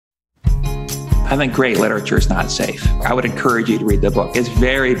I think great literature is not safe. I would encourage you to read the book. It's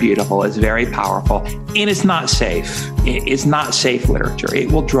very beautiful. It's very powerful. And it's not safe. It's not safe literature.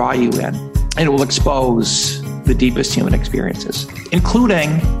 It will draw you in. And it will expose the deepest human experiences,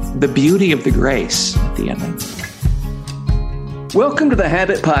 including the beauty of the grace at the ending. Welcome to the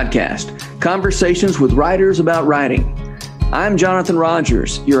Habit Podcast, conversations with writers about writing. I'm Jonathan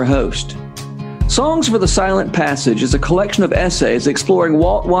Rogers, your host. Songs for the Silent Passage is a collection of essays exploring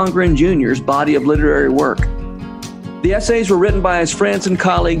Walt Wangren Jr.'s body of literary work. The essays were written by his friends and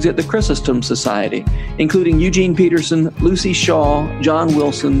colleagues at the Chrysostom Society, including Eugene Peterson, Lucy Shaw, John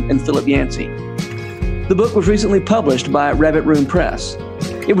Wilson, and Philip Yancey. The book was recently published by Rabbit Room Press.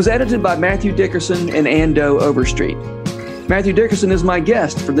 It was edited by Matthew Dickerson and Ann Doe Overstreet. Matthew Dickerson is my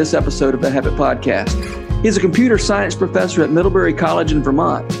guest for this episode of the Habit Podcast. He's a computer science professor at Middlebury College in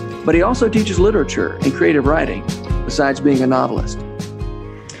Vermont, but he also teaches literature and creative writing, besides being a novelist.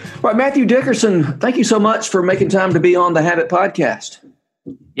 All right, Matthew Dickerson, thank you so much for making time to be on the Habit Podcast.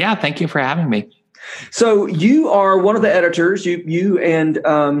 Yeah, thank you for having me. So you are one of the editors. You and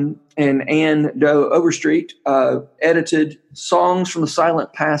Ann Doe Overstreet edited Songs from the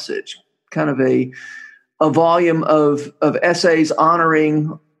Silent Passage, kind of a volume of essays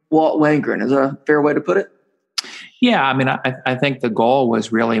honoring Walt Wangren. Is that a fair way to put it? Yeah, I mean, I think the goal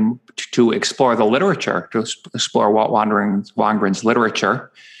was really to explore the literature, to explore Walt Wangren's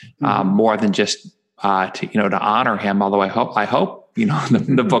literature, more than just to honor him. Although I hope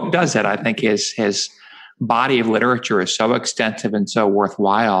the book does it. I think his body of literature is so extensive and so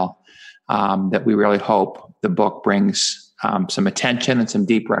worthwhile that we really hope the book brings some attention and some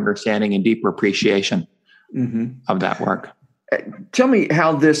deeper understanding and deeper appreciation of that work. Tell me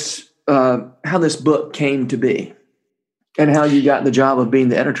how this book came to be, and how you got the job of being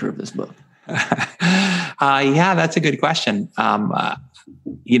the editor of this book. Yeah, that's a good question.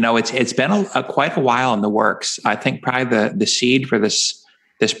 It's been quite a while in the works. I think probably the seed for this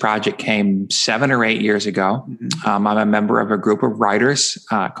project came 7 or 8 years ago. I'm a member of a group of writers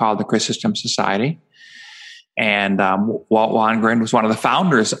called the Chrysostom Society. And Walt Wangren was one of the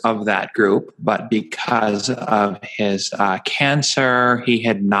founders of that group, but because of his cancer, he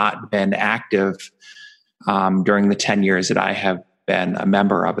had not been active during the 10 years that I have been a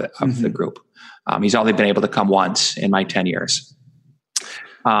member of the group. He's only been able to come once in my 10 years.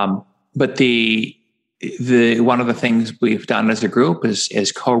 But the one of the things we've done as a group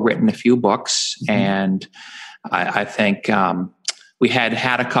is co-written a few books, and I think we had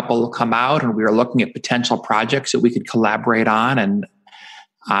a couple come out, and we were looking at potential projects that we could collaborate on, and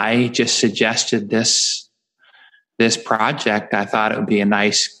I just suggested this project. I thought it would be a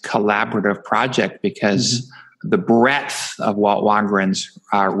nice collaborative project because the breadth of Walt Wangren's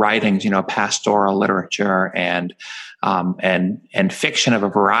writings, pastoral literature and fiction of a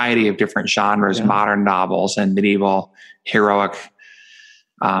variety of different genres, modern novels and medieval heroic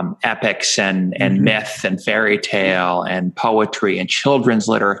epics and myth and fairy tale and poetry and children's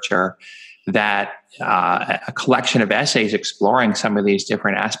literature, that a collection of essays exploring some of these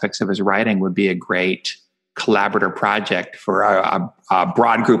different aspects of his writing would be a great collaborative project for a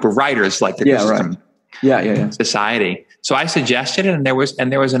broad group of writers like the Chrysostom Society. So I suggested it, and there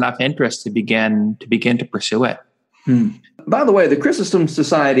was enough interest to begin to pursue it. By the way, the Chrysostom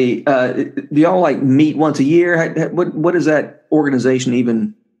Society, do y'all meet once a year? What does that organization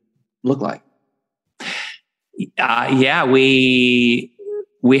even look like? Yeah, we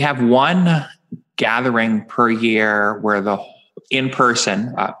have one gathering per year where in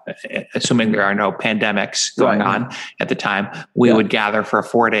person, assuming there are no pandemics going on at the time, we would gather for a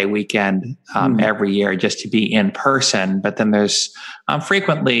 4-day weekend every year just to be in person. But then there's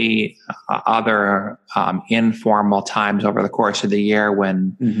frequently other informal times over the course of the year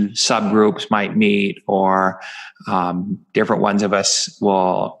when subgroups might meet, or different ones of us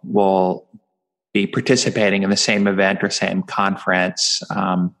will be participating in the same event or same conference.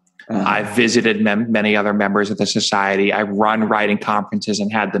 I've visited many other members of the society. I've run writing conferences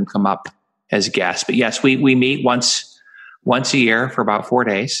and had them come up as guests. But yes, we meet once a year for about 4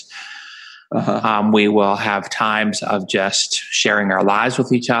 days. We will have times of just sharing our lives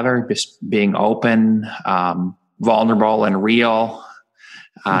with each other, just being open, vulnerable and real.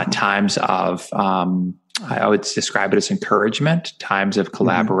 Times of, I would describe it as encouragement, times of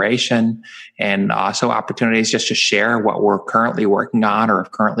collaboration, and also opportunities just to share what we're currently working on or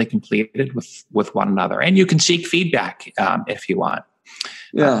have currently completed with one another. And you can seek feedback if you want.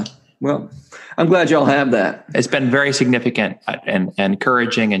 Yeah. Well, I'm glad y'all have that. It's been very significant and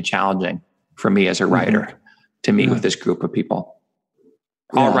encouraging and challenging for me as a writer to meet with this group of people.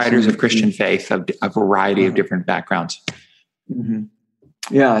 All writers of Christian faith, of a variety of different backgrounds.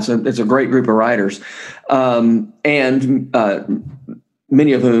 Yeah, it's a great group of writers, and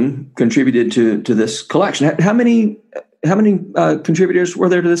many of whom contributed to this collection. How many contributors were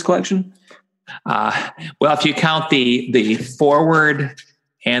there to this collection? Well, if you count the forward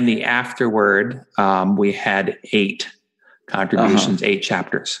and the afterword, we had 8 contributions, 8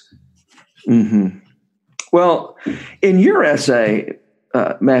 chapters. Mm-hmm. Well, in your essay,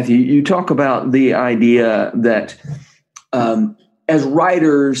 Matthew, you talk about the idea that as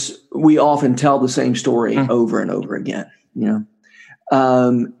writers, we often tell the same story over and over again.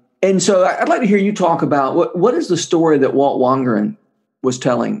 And so I'd like to hear you talk about what is the story that Walt Wangerin was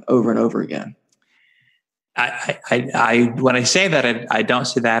telling over and over again. I when I say that, I don't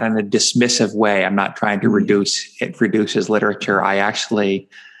say that in a dismissive way. I'm not trying to reduce his literature. I actually,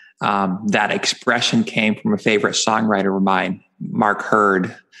 that expression came from a favorite songwriter of mine, Mark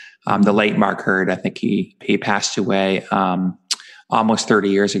Hurd, the late Mark Hurd. I think he passed away almost 30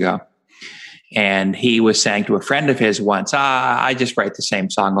 years ago. And he was saying to a friend of his once, I just write the same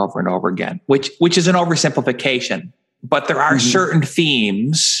song over and over again, which is an oversimplification. But there are certain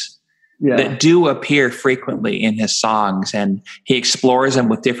themes that do appear frequently in his songs, and he explores them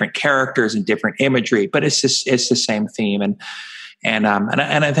with different characters and different imagery. But it's the same theme, and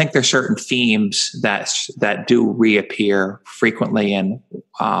I think there's certain themes that do reappear frequently in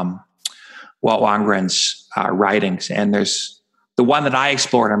Walt Wangerin's writings. And there's the one that I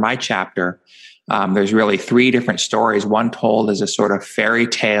explored in my chapter. There's really 3 different stories. One told as a sort of fairy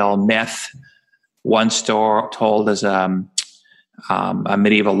tale myth. One story told as a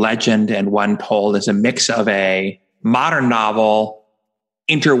medieval legend, and one told as a mix of a modern novel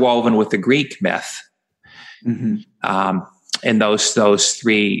interwoven with the Greek myth. In those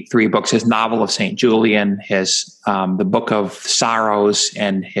three books, his novel of St. Julian, his the Book of Sorrows,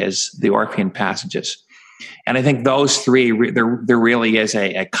 and the Orphean Passages. And I think those 3, there really is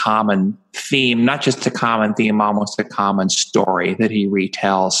a common theme, not just a common theme, almost a common story that he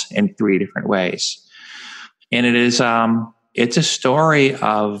retells in 3 different ways. And it is it's a story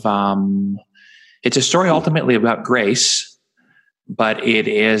ultimately about grace, but it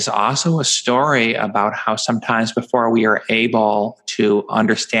is also a story about how sometimes before we are able to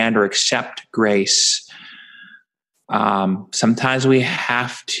understand or accept grace, sometimes we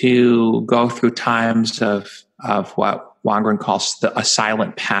have to go through times of what Wangerin calls a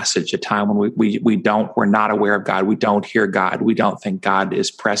silent passage, a time when we're not aware of God, we don't hear God, we don't think God is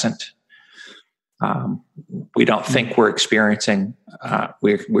present. We don't think we're experiencing God.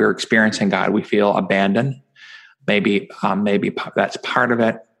 We feel abandoned. Maybe that's part of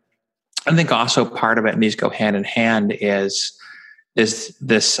it. I think also part of it, and these go hand in hand, is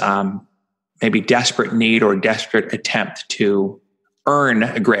this maybe desperate need or desperate attempt to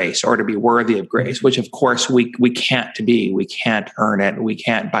earn grace or to be worthy of grace, which of course we can't be. We can't earn it. We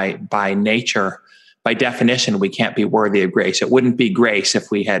can't by nature, by definition, we can't be worthy of grace. It wouldn't be grace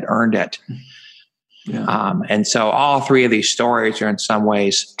if we had earned it. Yeah. And so all 3 of these stories are in some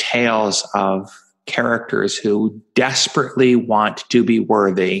ways tales of characters who desperately want to be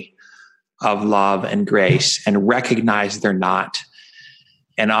worthy of love and grace and recognize they're not,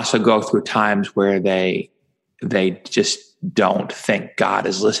 and also go through times where they just don't think God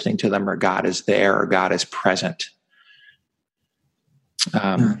is listening to them, or God is there, or God is present.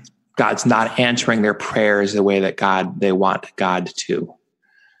 God's not answering their prayers the way that they want God to.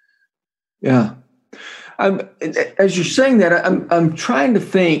 Yeah. As you're saying that, I'm trying to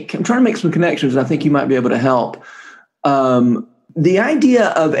think. I'm trying to make some connections. I think you might be able to help. The idea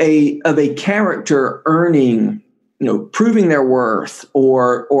of a character earning, proving their worth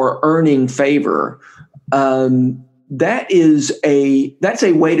or earning favor. That's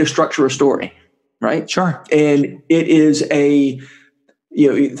a way to structure a story, right? Sure. And it is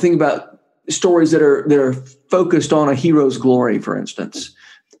you think about stories that are focused on a hero's glory, for instance.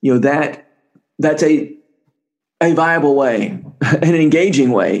 That's a viable way, an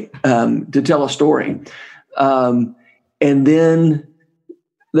engaging way to tell a story. And then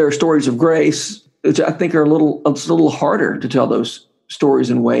there are stories of grace, which I think are a little harder to tell those stories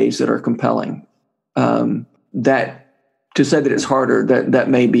in ways that are compelling. That to say that it's harder, that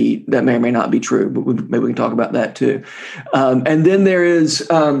may or may not be true, but maybe we can talk about that too. And then there is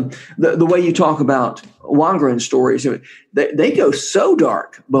the way you talk about Wangerin stories. They go so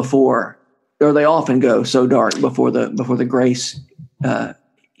dark before. Or they often go so dark before the grace. At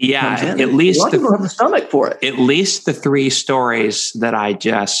least don't have the stomach for it. At least the 3 stories that I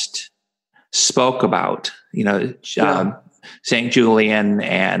just spoke about, St. Julian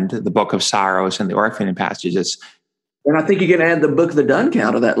and the Book of Sorrows and the Orphean Passages. And I think you can add the Book of the Dun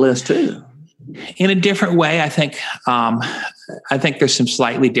Count to that list too. In a different way, I think there's some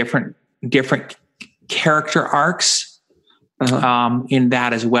slightly different character arcs in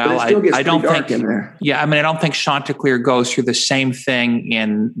that as well. I don't think, I don't think Chanticleer goes through the same thing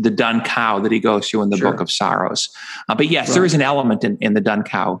in the Dun Cow that he goes through in the Book of Sorrows. But yes, there is an element in the Dun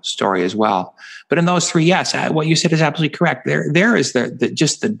Cow story as well. But in those three, yes, what you said is absolutely correct. There is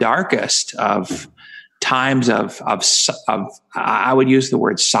just the darkest of times of I would use the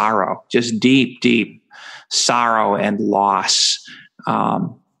word sorrow, just deep sorrow and loss.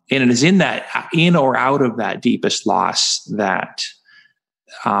 And it is in or out of that deepest loss that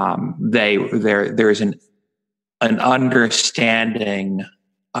there is an understanding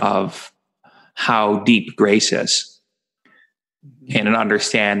of how deep grace is, and an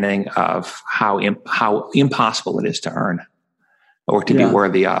understanding of how impossible it is to earn or to be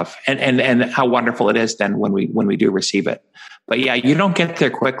worthy of, and how wonderful it is then when we do receive it. But yeah, you don't get there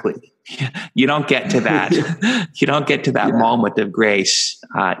quickly. You don't get to that. You don't get to that moment of grace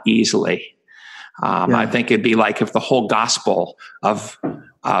easily. I think it'd be like if the whole gospel of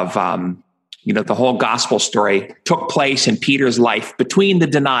the whole gospel story took place in Peter's life between the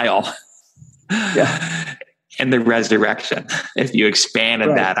denial and the resurrection. If you expanded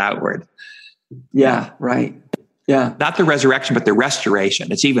that outward, right. Yeah, not the resurrection, but the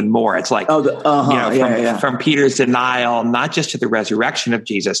restoration. It's even more. It's like from Peter's denial, not just to the resurrection of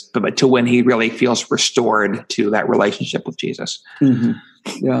Jesus, but to when he really feels restored to that relationship with Jesus.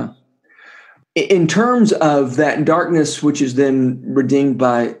 Mm-hmm. Yeah. In terms of that darkness, which is then redeemed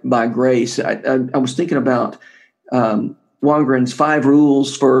by grace, I was thinking about Wangren's 5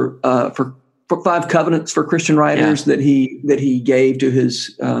 rules for 5 covenants for Christian writers that he gave to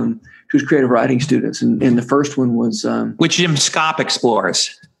his creative writing students, and the first one was which Jim Scop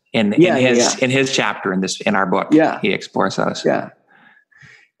explores in his chapter in our book. Yeah, he explores those. Yeah,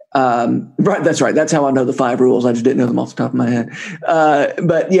 right. That's right. That's how I know the 5 rules. I just didn't know them off the top of my head.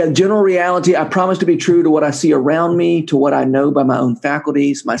 But yeah, general reality. I promise to be true to what I see around me, to what I know by my own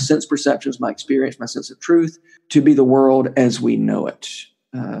faculties, my sense perceptions, my experience, my sense of truth, to be the world as we know it.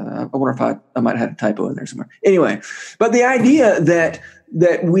 I wonder if I might have had a typo in there somewhere. Anyway, but the idea that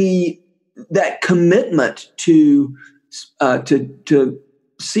commitment to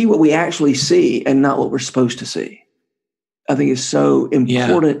see what we actually see and not what we're supposed to see, I think is so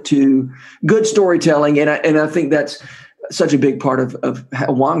important to good storytelling, and I think that's such a big part of how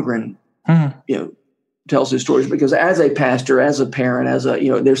Wangren tells his stories, because as a pastor, as a parent,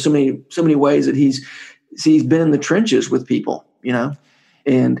 there's so many ways that he's been in the trenches with people,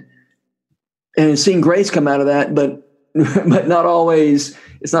 and seeing grace come out of that, but not always.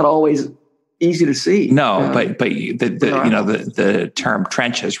 It's not always easy to see. No, but the term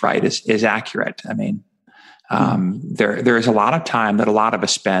trenches, right, is accurate. I mean, there is a lot of time that a lot of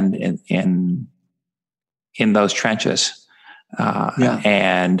us spend in those trenches,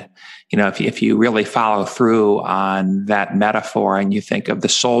 and if you really follow through on that metaphor and you think of the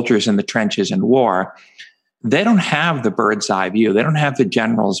soldiers in the trenches in war, they don't have the bird's eye view. They don't have the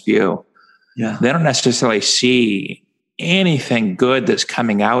general's view. Yeah, they don't necessarily see anything good that's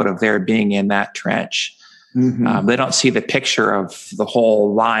coming out of their being in that trench. Mm-hmm. They don't see the picture of the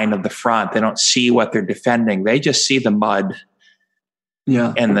whole line of the front. They don't see what they're defending. They just see the mud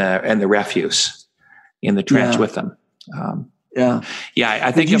and the refuse in the trench with them. I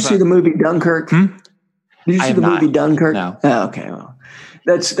think Did you see the movie Dunkirk? Did you see the movie Dunkirk? No. Oh, okay. Well,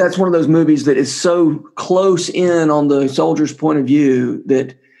 that's one of those movies that is so close in on the soldier's point of view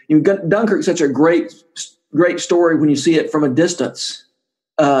that Dunkirk's such a great story when you see it from a distance.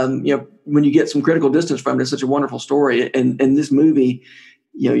 When you get some critical distance from it, it's such a wonderful story. And in this movie,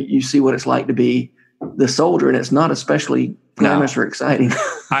 you see what it's like to be the soldier, and it's not especially glamorous or exciting.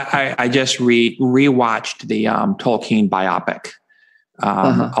 I just rewatched the Tolkien biopic,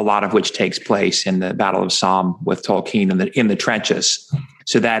 a lot of which takes place in the Battle of Somme with Tolkien in the trenches.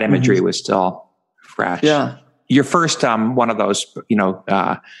 So that imagery was still fresh. Yeah. Your first one of those,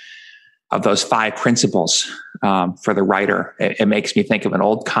 of those 5 principles for the writer, it makes me think of an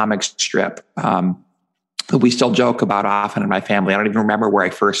old comic strip that we still joke about often in my family. I don't even remember where I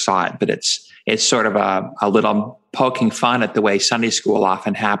first saw it, but it's sort of a little poking fun at the way Sunday school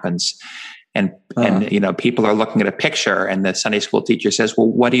often happens. And people are looking at a picture, and the Sunday school teacher says, "Well,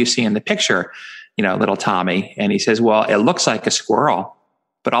 what do you see in the picture, little Tommy?" And he says, "Well, it looks like a squirrel,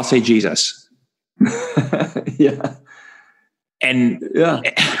 but I'll say Jesus." Yeah. And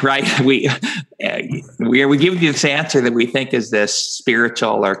right, we give you this answer that we think is this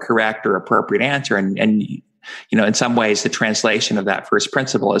spiritual or correct or appropriate answer, and in some ways the translation of that first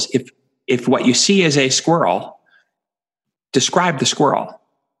principle is if what you see is a squirrel, describe the squirrel.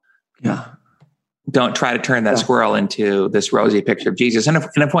 Yeah. don't try to turn that squirrel into this rosy picture of Jesus. And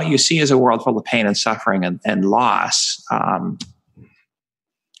if what you see is a world full of pain and suffering and loss,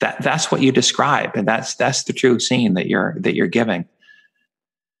 that's what you describe, and that's the true scene that you're giving.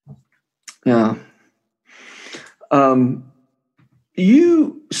 Yeah. So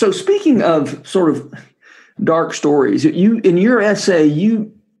speaking of sort of dark stories, in your essay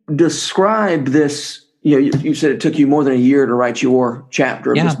you described this. You said it took you more than a year to write your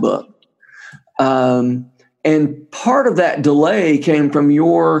chapter of this book. And part of that delay came from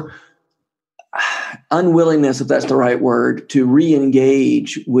your unwillingness, if that's the right word, to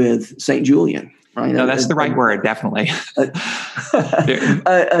re-engage with St. Julian. Right? No, that's the right word, definitely.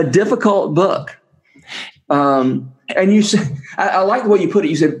 A difficult book. And you said, I like the way you put it.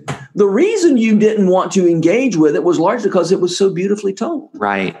 You said the reason you didn't want to engage with it was largely because it was so beautifully told.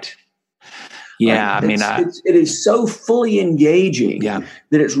 Right. Yeah. Right? It is so fully engaging that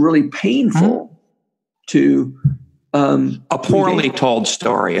it's really painful to a poorly told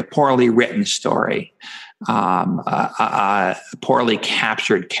story, a poorly written story, a poorly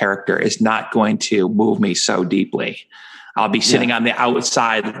captured character is not going to move me so deeply. I'll be sitting on the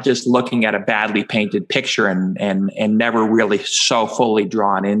outside just looking at a badly painted picture and never really so fully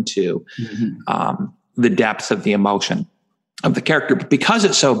drawn into the depths of the emotion of the character. But because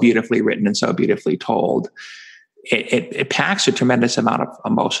it's so beautifully written and so beautifully told, it packs a tremendous amount of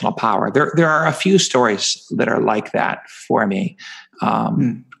emotional power. There are a few stories that are like that for me.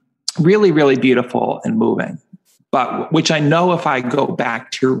 Really, really beautiful and moving, but which I know if I go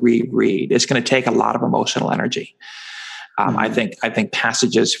back to reread, it's going to take a lot of emotional energy. I think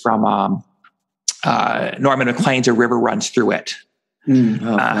passages from Norman Maclean's "A River Runs Through It"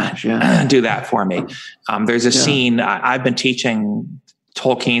 do that for me. There's a scene. I've been teaching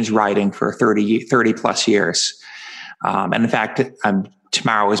Tolkien's writing for 30 plus years. And in fact,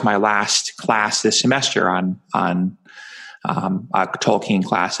 tomorrow is my last class this semester on a Tolkien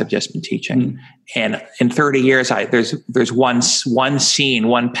class I've just been teaching. And in 30 years, there's one scene,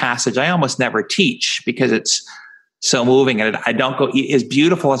 one passage I almost never teach because it's so moving. And I don't go, as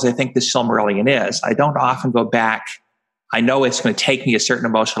beautiful as I think the Silmarillion is, I don't often go back. I know it's going to take me a certain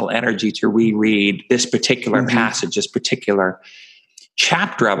emotional energy to reread this particular passage, this particular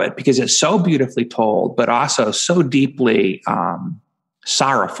chapter of it, because it's so beautifully told, but also so deeply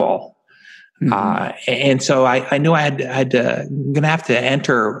sorrowful. And so I knew I had to, I'm going to have to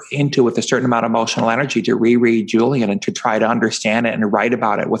enter into with a certain amount of emotional energy to reread Julian and to try to understand it and write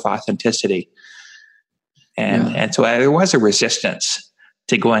about it with authenticity. And so there was a resistance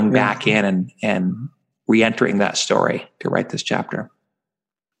to going back in and re-entering that story to write this chapter.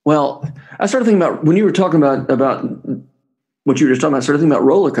 Well, I started thinking about when you were talking about what you were just talking about, I started thinking about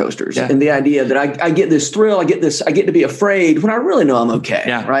roller coasters and the idea that I get this thrill, I get to be afraid when I really know I'm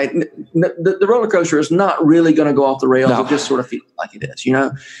okay, right? The roller coaster is not really going to go off the rails. No. It just sort of feels like it is,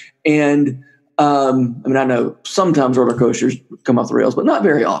 And I know sometimes roller coasters come off the rails, but not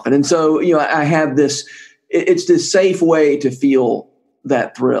very often. And so, I have this, it's this safe way to feel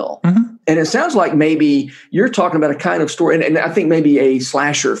that thrill. And it sounds like maybe you're talking about a kind of story, and I think maybe a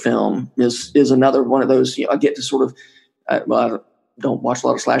slasher film is another one of those. I get to sort of, I don't watch a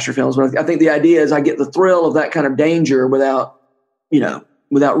lot of slasher films, but I think the idea is I get the thrill of that kind of danger without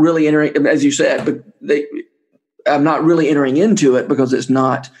really entering, as you said, but I'm not really entering into it because it's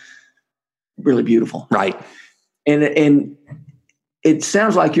not really beautiful. Right. And it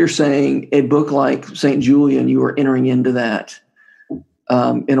sounds like you're saying a book like St. Julian, you are entering into that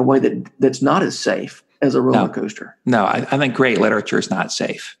in a way that's not as safe as a roller coaster. No, I think great literature is not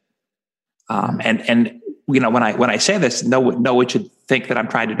safe. And when I say this, no one should think that I'm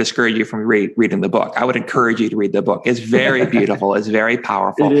trying to discourage you from reading the book. I would encourage you to read the book. It's very beautiful. It's very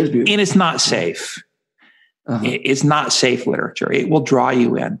powerful. It is beautiful. And it's not safe. It's not safe literature. It will draw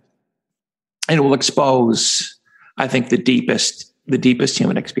you in. And it will expose, I think, the deepest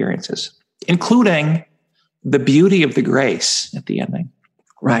human experiences, including the beauty of the grace at the ending.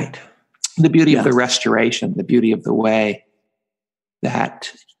 Right. The beauty of the restoration, the beauty of the way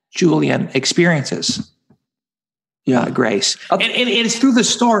that Julian experiences grace. And it's through the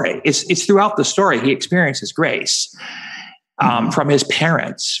story. It's throughout the story he experiences grace from his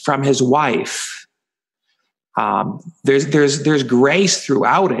parents, from his wife. There's grace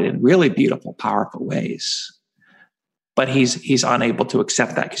throughout it in really beautiful, powerful ways. But he's unable to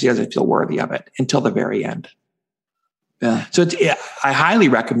accept that because he doesn't feel worthy of it until the very end. Yeah. So I highly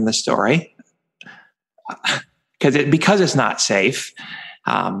recommend the story because it's not safe.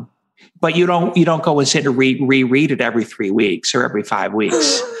 But you don't go and sit and reread it every 3 weeks or every 5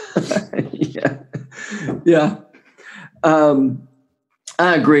 weeks. Yeah.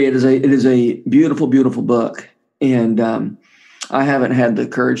 I agree. It is a beautiful, beautiful book. And I haven't had the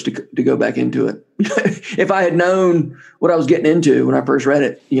courage to go back into it. If I had known what I was getting into when I first read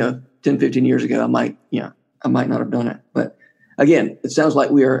it, 10, 15 years ago, I might not have done it. But again, it sounds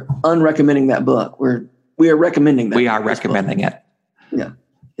like we are unrecommending that book. We are recommending that. We are recommending it. Yeah.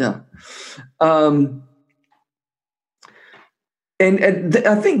 Yeah. And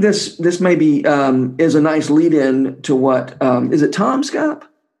I think this maybe is a nice lead in to what is it Tom Scott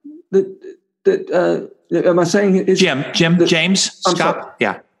that am I saying his, James Scott? Sorry.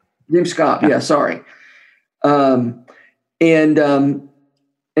 Yeah. James Scott. Yeah. Sorry. And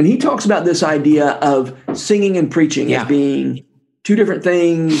he talks about this idea of singing and preaching as being two different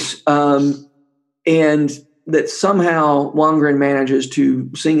things, and that somehow Wangren manages to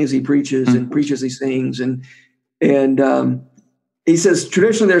sing as he preaches and preach as he sings. And he says,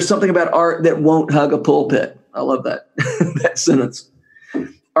 traditionally, there's something about art that won't hug a pulpit. I love that, that sentence.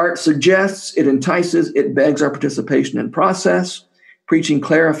 Art suggests, it entices, it begs our participation in process. Preaching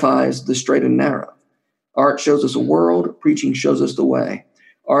clarifies the straight and narrow. Art shows us a world. Preaching shows us the way.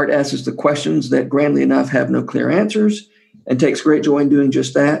 Art asks us the questions that, grandly enough, have no clear answers, and takes great joy in doing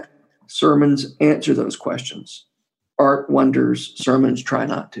just that. Sermons answer those questions. Art wonders. Sermons try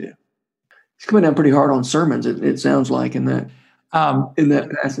not to. He's coming down pretty hard on sermons, it sounds like, in that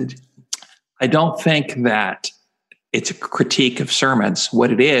passage. I don't think that it's a critique of sermons. What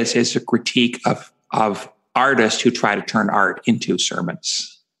it is a critique of artists who try to turn art into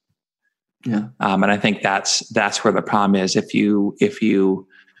sermons. Yeah. And I think that's where the problem is. If you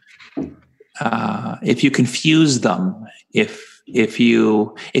confuse them, here's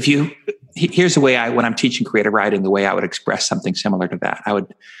the way when I'm teaching creative writing, the way I would express something similar to that. I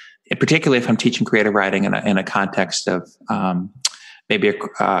would, particularly if I'm teaching creative writing in a context of maybe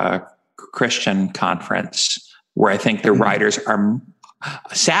a Christian conference, where I think the writers are more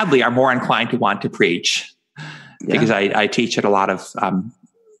inclined to want to preach, because I teach at a lot of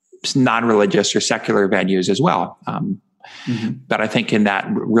non-religious or secular venues as well. But I think in that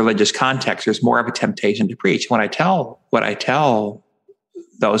religious context, there's more of a temptation to preach. What I tell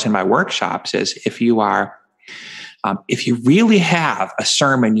those in my workshops is, if you really have a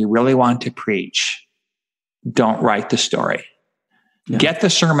sermon you really want to preach, don't write the story. Yeah. Get the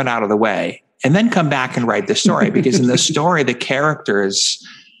sermon out of the way, and then come back and write the story. Because in the story, the characters,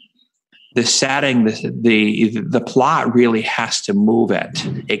 the setting, the plot really has to move it.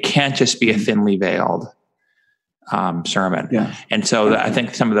 It can't just be a thinly veiled sermon. Yeah. And so I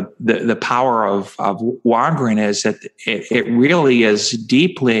think some of the power of Wangren is that it really is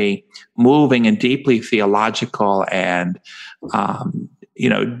deeply moving and deeply theological, and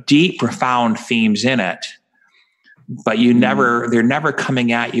deep, profound themes in it. But they're never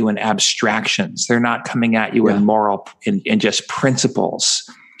coming at you in abstractions. They're not coming at you in moral, in just principles.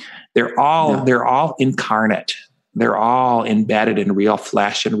 They're all incarnate. They're all embedded in real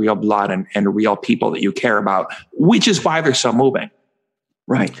flesh and real blood and real people that you care about, which is why they're so moving.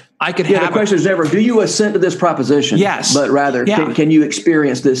 Right. The question is never, do you assent to this proposition? Yes. But rather, can you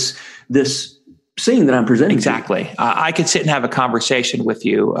experience this scene that I'm presenting? Exactly. I could sit and have a conversation with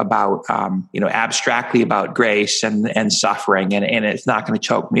you about, abstractly about grace and suffering, and it's not going to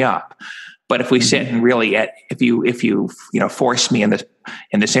choke me up. But if we sit and really, if you force me in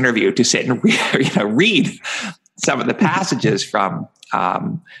this interview to sit and read some of the passages from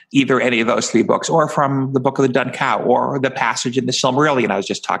either any of those three books, or from the Book of the Dun Cow, or the passage in the Silmarillion I was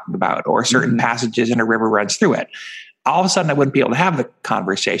just talking about, or certain passages in A River Runs Through It, all of a sudden I wouldn't be able to have the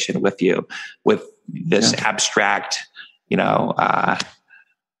conversation with you with this abstract,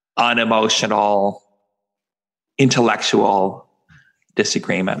 unemotional, intellectual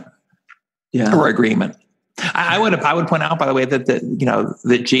disagreement or agreement. I would point out, by the way,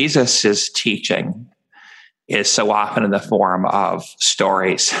 that Jesus' teaching is so often in the form of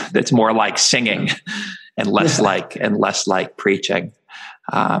stories. That's more like singing and less like preaching.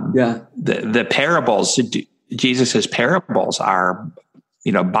 The parables, Jesus's parables are,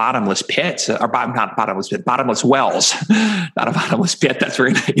 bottomless pits, or not bottomless pit, bottomless wells, not a bottomless pit. That's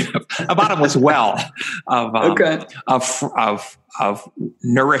very a bottomless well of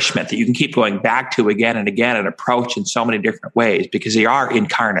nourishment that you can keep going back to again and again and approach in so many different ways, because they are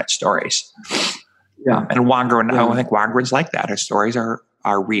incarnate stories. Yeah. And Wangren, I think Wangren's like that. Her stories are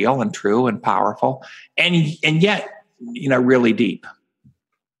real and true and powerful, and yet, really deep.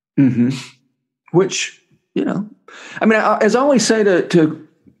 Mm-hmm. Which, as I always say to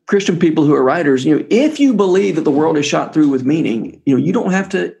Christian people who are writers, if you believe that the world is shot through with meaning, you don't have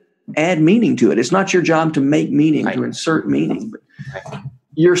to add meaning to it. It's not your job to make meaning, to insert meaning. But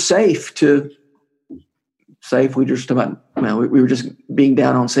you're safe. We just about well, we were just being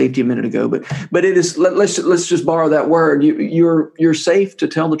down on safety a minute ago, but it is, let's just borrow that word. You're safe to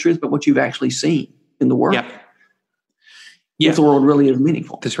tell the truth about what you've actually seen in the world. Yep. Yeah. If the world really is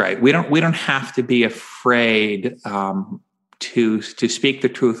meaningful. That's right. We don't have to be afraid to speak the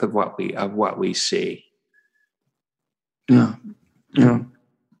truth of what we see. Yeah. Yeah.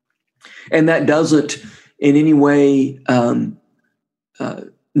 And that doesn't in any way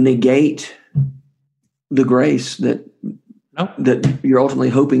negate the grace that you're ultimately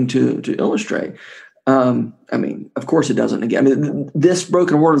hoping to illustrate. I mean, of course it doesn't negate. I mean, this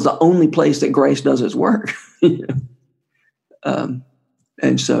broken world is the only place that grace does its work.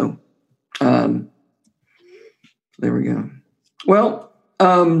 And so, there we go. Well,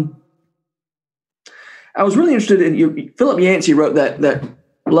 I was really interested in you. Philip Yancey wrote that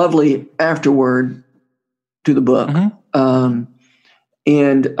lovely afterword to the book. Mm-hmm.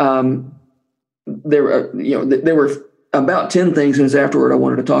 There were about 10 things in his afterword I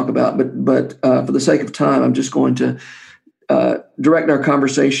wanted to talk about, but for the sake of time, I'm just going to direct our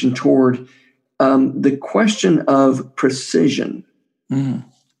conversation toward the question of precision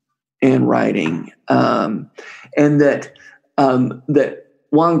in writing, and that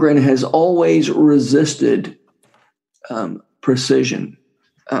Wangren has always resisted precision.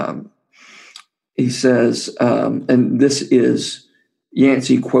 He says, and this is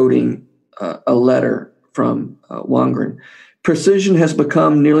Yancey quoting a letter from Wangren, "Precision has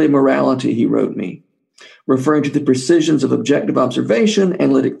become nearly morality," he wrote me, referring to the precisions of objective observation,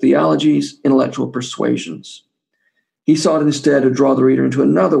 analytic theologies, intellectual persuasions. He sought instead to draw the reader into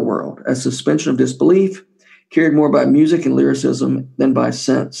another world, a suspension of disbelief, carried more by music and lyricism than by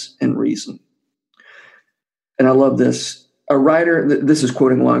sense and reason. And I love this. A writer, this is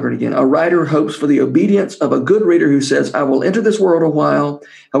quoting Wangren again, "A writer hopes for the obedience of a good reader who says, I will enter this world a while,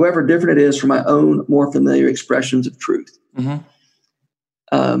 however different it is from my own more familiar expressions of truth." Mm-hmm.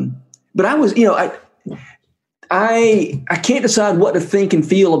 But I was, I can't decide what to think and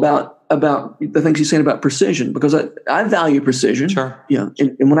feel about the things he's saying about precision, because I value precision. Sure.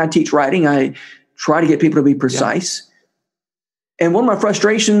 And when I teach writing, I try to get people to be precise. Yeah. And one of my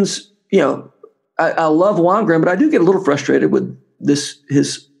frustrations, I love Wangren, but I do get a little frustrated with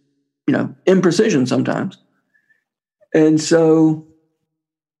his imprecision sometimes. And so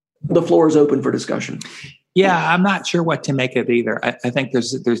the floor is open for discussion. Yeah, I'm not sure what to make of either. I think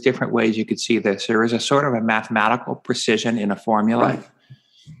there's different ways you could see this. There is a sort of a mathematical precision in a formula, right.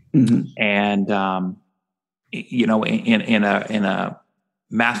 Mm-hmm. And in a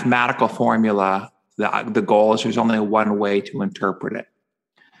mathematical formula, the goal is there's only one way to interpret it.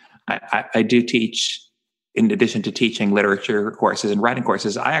 I do teach, in addition to teaching literature courses and writing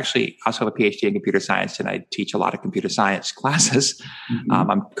courses, I actually also have a PhD in computer science, and I teach a lot of computer science classes. Mm-hmm.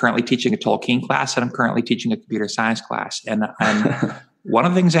 I'm currently teaching a Tolkien class, and I'm currently teaching a computer science class. And one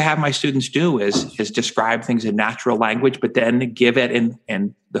of the things I have my students do is describe things in natural language, but then give it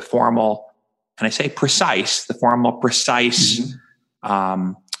in the formal, and I say precise, the formal precise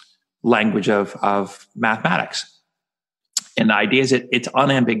language of mathematics. And the idea is it's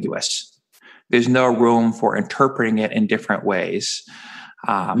unambiguous. There's no room for interpreting it in different ways.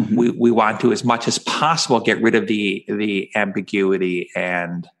 We want to, as much as possible, get rid of the ambiguity,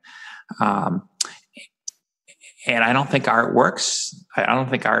 and I don't think art works. I don't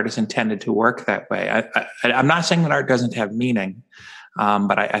think art is intended to work that way. I'm not saying that art doesn't have meaning,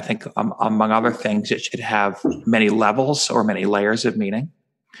 but I think among other things, it should have many levels or many layers of meaning.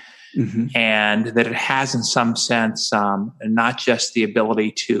 Mm-hmm. And that it has, in some sense, not just the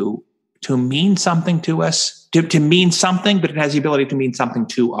ability to mean something to us, to mean something, but it has the ability to mean something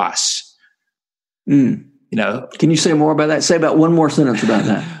to us. Can you say more about that? Say about one more sentence about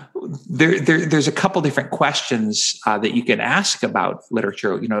that. There's a couple different questions that you can ask about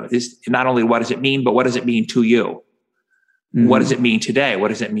literature. Is not only what does it mean, but what does it mean to you? Mm-hmm. What does it mean today? What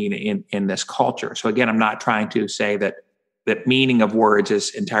does it mean in this culture? So again, I'm not trying to say that meaning of words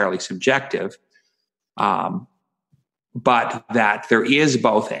is entirely subjective, but that there is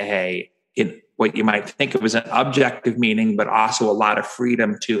both in what you might think of as an objective meaning, but also a lot of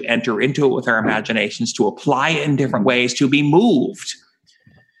freedom to enter into it with our imaginations, to apply it in different ways, to be moved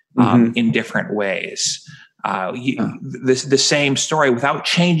in different ways. The same story, without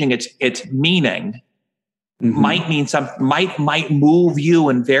changing its meaning, might mean something, might move you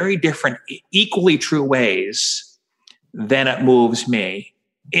in very different, equally true ways than it moves me.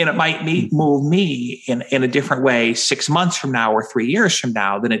 And it might move me in a different way 6 months from now or 3 years from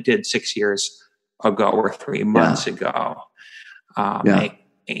now than it did 6 years ago or 3 months ago.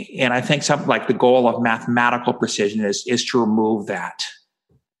 And I think something like the goal of mathematical precision is to remove that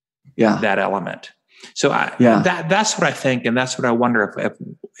element. So that's what I think, and that's what I wonder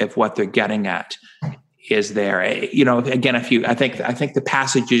if what they're getting at is there. Again, I think the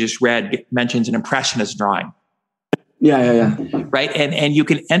passage you just read mentions an impressionist drawing. Yeah. Right. And you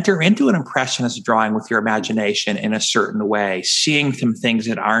can enter into an impressionist drawing with your imagination in a certain way, seeing some things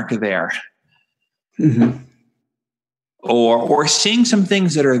that aren't there. Mm-hmm. Or seeing some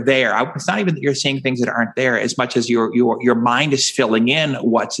things that are there. It's not even that you're seeing things that aren't there as much as your mind is filling in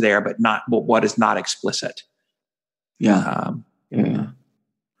what's there, but not what is not explicit. Yeah. And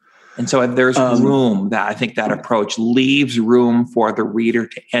so there's room that I think that approach leaves room for the reader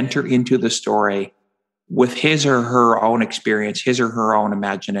to enter into the story with his or her own experience, his or her own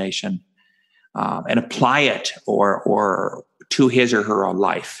imagination, and apply it or to his or her own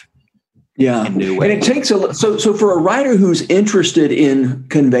life. Yeah. In new ways. And it takes so for a writer who's interested in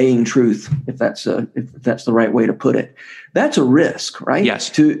conveying truth, if that's the right way to put it, that's a risk, right? Yes.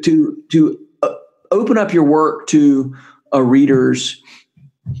 To open up your work to a reader's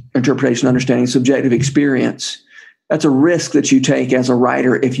interpretation, understanding, subjective experience. That's a risk that you take as a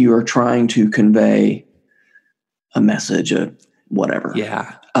writer if you are trying to convey a message, whatever.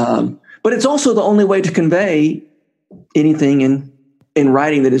 Yeah. But it's also the only way to convey anything in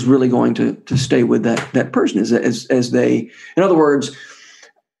writing that is really going to stay with that person as they, in other words,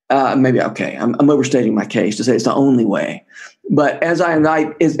 I'm overstating my case to say it's the only way. But as I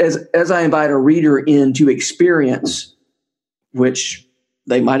invite a reader in to experience, which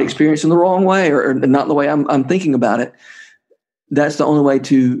they might experience in the wrong way or not the way I'm thinking about it, that's the only way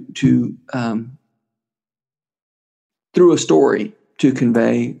to through a story to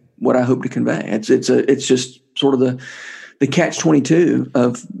convey what I hope to convey. It's just sort of the catch-22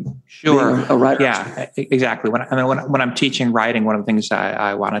 of being a writer. Yeah, exactly. When I'm teaching writing, one of the things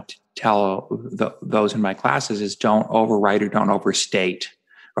I want to tell those in my classes is don't overwrite or don't overstate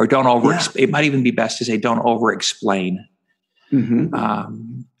or don't over. Yeah. It might even be best to say don't over-explain.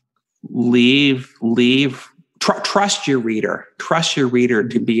 Mm-hmm. Trust your reader. Trust your reader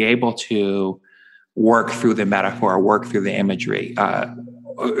to be able to work through the metaphor, work through the imagery,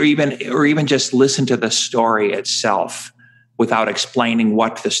 or even just listen to the story itself without explaining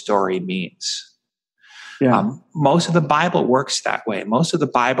what the story means. Yeah. Most of the Bible works that way. Most of the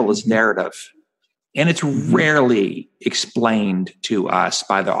Bible is narrative, and it's rarely explained to us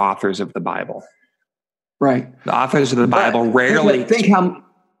by the authors of the Bible. Right. The authors of the Bible rarely think how.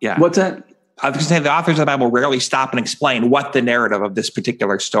 Yeah. What's that? I was going to say the authors of the Bible rarely stop and explain what the narrative of this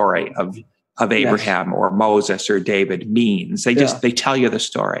particular story of Abraham or Moses or David means. They tell you the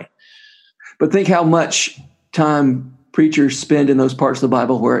story. But think how much time preachers spend in those parts of the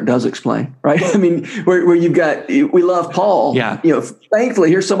Bible where it does explain, right? I mean, where you've got, we love Paul. Yeah. Thankfully,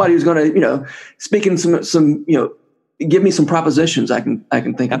 here's somebody who's going to, speak in some, give me some propositions I can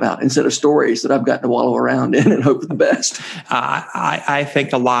think about instead of stories that I've got to wallow around in and hope for the best. I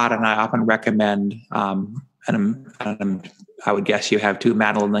think a lot, and I often recommend, I would guess you have too,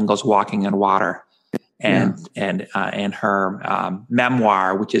 Madeline L'Engle's Walking in Water, and her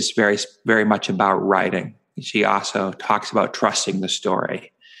memoir, which is very, very much about writing. She also talks about trusting the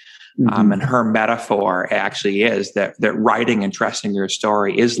story. And her metaphor actually is that writing and trusting your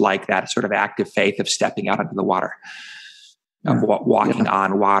story is like that sort of active faith of stepping out into the water, of walking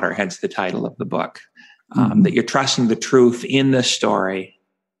on water, hence the title of the book. That you're trusting the truth in the story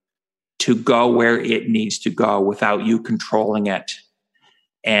to go where it needs to go without you controlling it,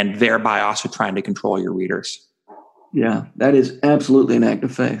 and thereby also trying to control your readers. Yeah, that is absolutely an act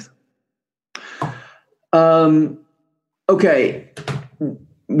of faith. Okay,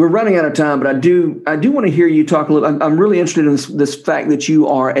 we're running out of time, but I do want to hear you talk a little. I'm really interested in this fact that you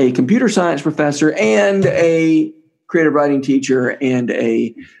are a computer science professor and a creative writing teacher and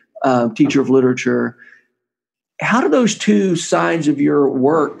a teacher of literature. How do those two sides of your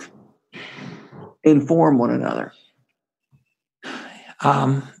work inform one another?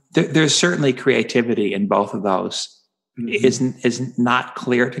 There's certainly creativity in both of those. Is not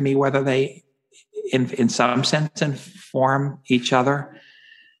clear to me whether they, in some sense, inform each other.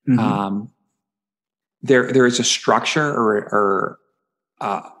 There is a structure or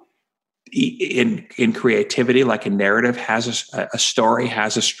in creativity, like a narrative has a story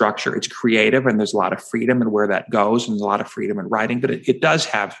has a structure. It's creative, and there's a lot of freedom in where that goes, and a lot of freedom in writing. But it does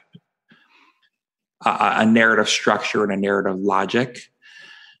have a narrative structure and a narrative logic.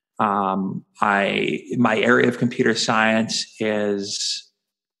 My area of computer science is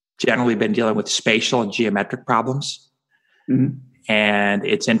generally been dealing with spatial and geometric problems. And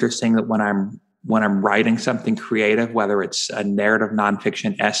it's interesting that when I'm writing something creative, whether it's a narrative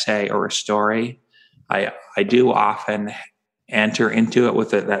nonfiction essay or a story, I do often enter into it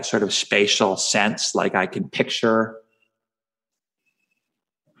with that sort of spatial sense. Like I can picture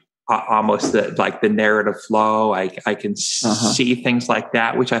almost the narrative flow. I can see things like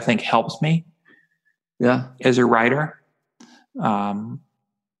that, which I think helps me as a writer.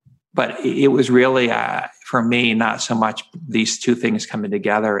 But it was really, for me, not so much these two things coming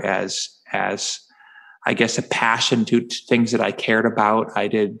together as I guess a passion to things that I cared about. I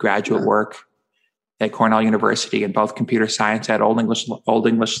did graduate work at Cornell University in both computer science and Old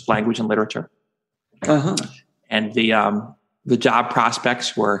English language and literature. And the job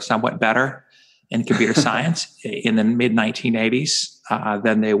prospects were somewhat better in computer science in the mid 1980s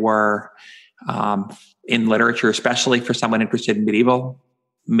than they were in literature, especially for someone interested in medieval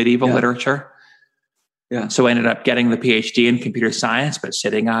literature. So I ended up getting the PhD in computer science, but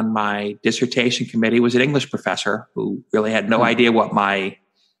sitting on my dissertation committee was an English professor who really had no idea what my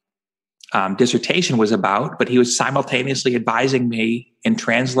dissertation was about, but he was simultaneously advising me in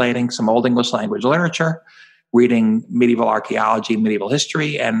translating some Old English language literature, reading medieval archaeology, medieval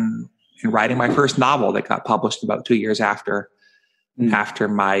history, and writing my first novel that got published about 2 years after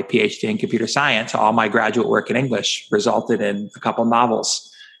my PhD in computer science. All my graduate work in English resulted in a couple novels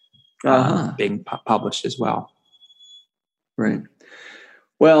being published as well. Right.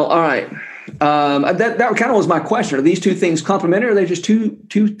 Well, all right. That kind of was my question. Are these two things complementary, or are they just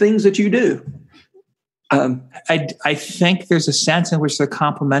two things that you do? I think there's a sense in which they're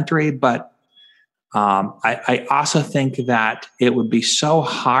complementary, but I also think that it would be so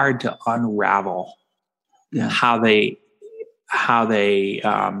hard to unravel how they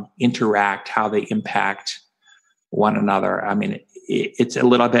interact, how they impact one another. I mean, it's a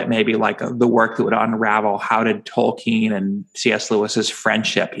little bit maybe like the work that would unravel how did Tolkien and C.S. Lewis's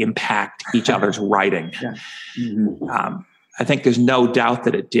friendship impact each other's writing. I think there's no doubt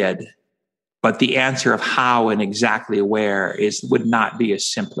that it did, but the answer of how and exactly where would not be a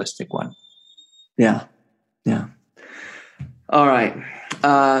simplistic one. Yeah. All right.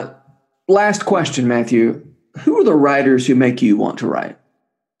 Last question, Matthew. Who are the writers who make you want to write?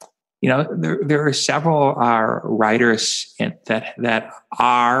 There are several writers that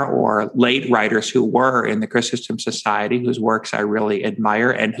are, or late writers who were in the Chrysostom Society, whose works I really admire,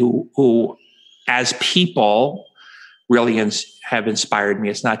 and who as people, really have inspired me.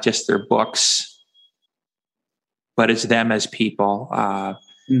 It's not just their books, but it's them as people. I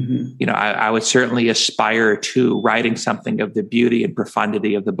would certainly aspire to writing something of the beauty and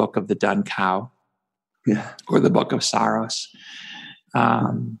profundity of the Book of the Dun Cow, or the Book of Sorrows.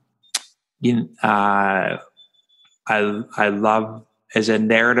 I love, as a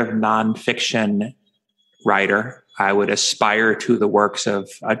narrative nonfiction writer, I would aspire to the works of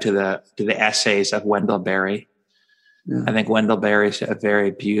to the essays of Wendell Berry. I think Wendell Berry is a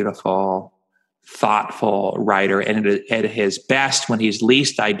very beautiful, thoughtful writer, and at his best, when he's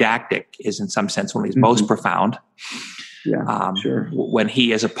least didactic, is in some sense when he's most profound. When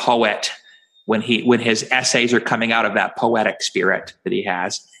he is a poet, when his essays are coming out of that poetic spirit that he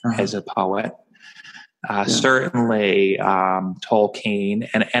has as a poet. Certainly Tolkien,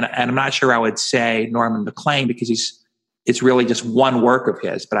 and I'm not sure I would say Norman MacLean, because it's really just one work of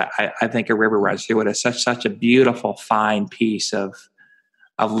his, but I think A River Runs Through It is such a beautiful, fine piece of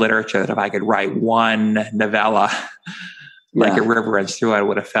literature that if I could write one novella like A River Runs Through It, I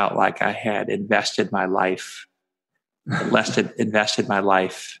would have felt like I had invested my life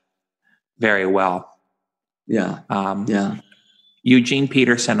very well. Eugene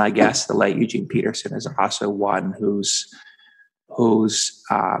Peterson, I guess, the late Eugene Peterson, is also one whose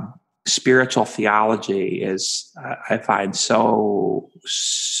spiritual theology is, I find, so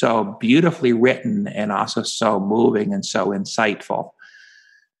beautifully written and also so moving and so insightful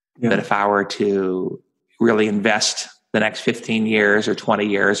that if I were to really invest the next 15 years or 20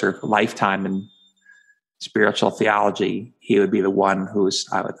 years or lifetime in spiritual theology, he would be the one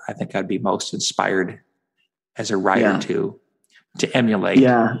I think I'd be most inspired as a writer to emulate.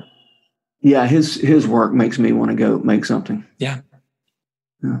 His work makes me want to go make something.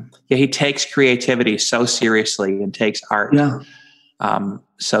 He takes creativity so seriously and takes art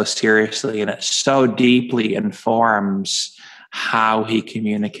so seriously, and it so deeply informs how he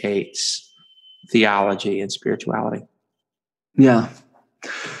communicates theology and spirituality.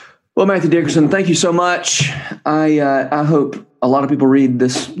 Well, Matthew Dickerson, thank you so much. I hope a lot of people read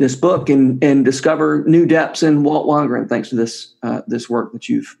this book and discover new depths in Walt Wangerin thanks to this work that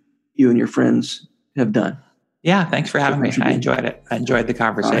you and your friends have done. Yeah, thanks for having me. I enjoyed it. I enjoyed the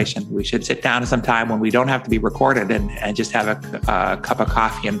conversation. Right. We should sit down sometime when we don't have to be recorded and just have a cup of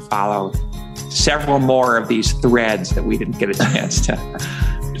coffee and follow several more of these threads that we didn't get a chance to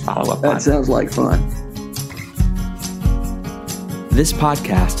follow up on. That sounds like fun. This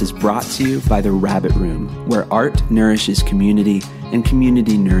podcast is brought to you by The Rabbit Room, where art nourishes community and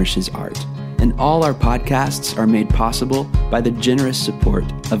community nourishes art. And all our podcasts are made possible by the generous support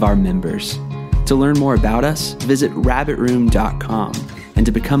of our members. To learn more about us, visit rabbitroom.com. And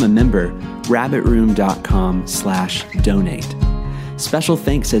to become a member, rabbitroom.com/donate. Special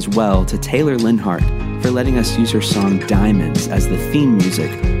thanks as well to Taylor Linhart for letting us use her song Diamonds as the theme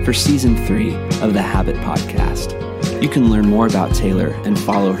music for Season 3 of the Habit Podcast. You can learn more about Taylor and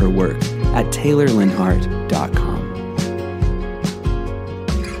follow her work at taylorlinhart.com.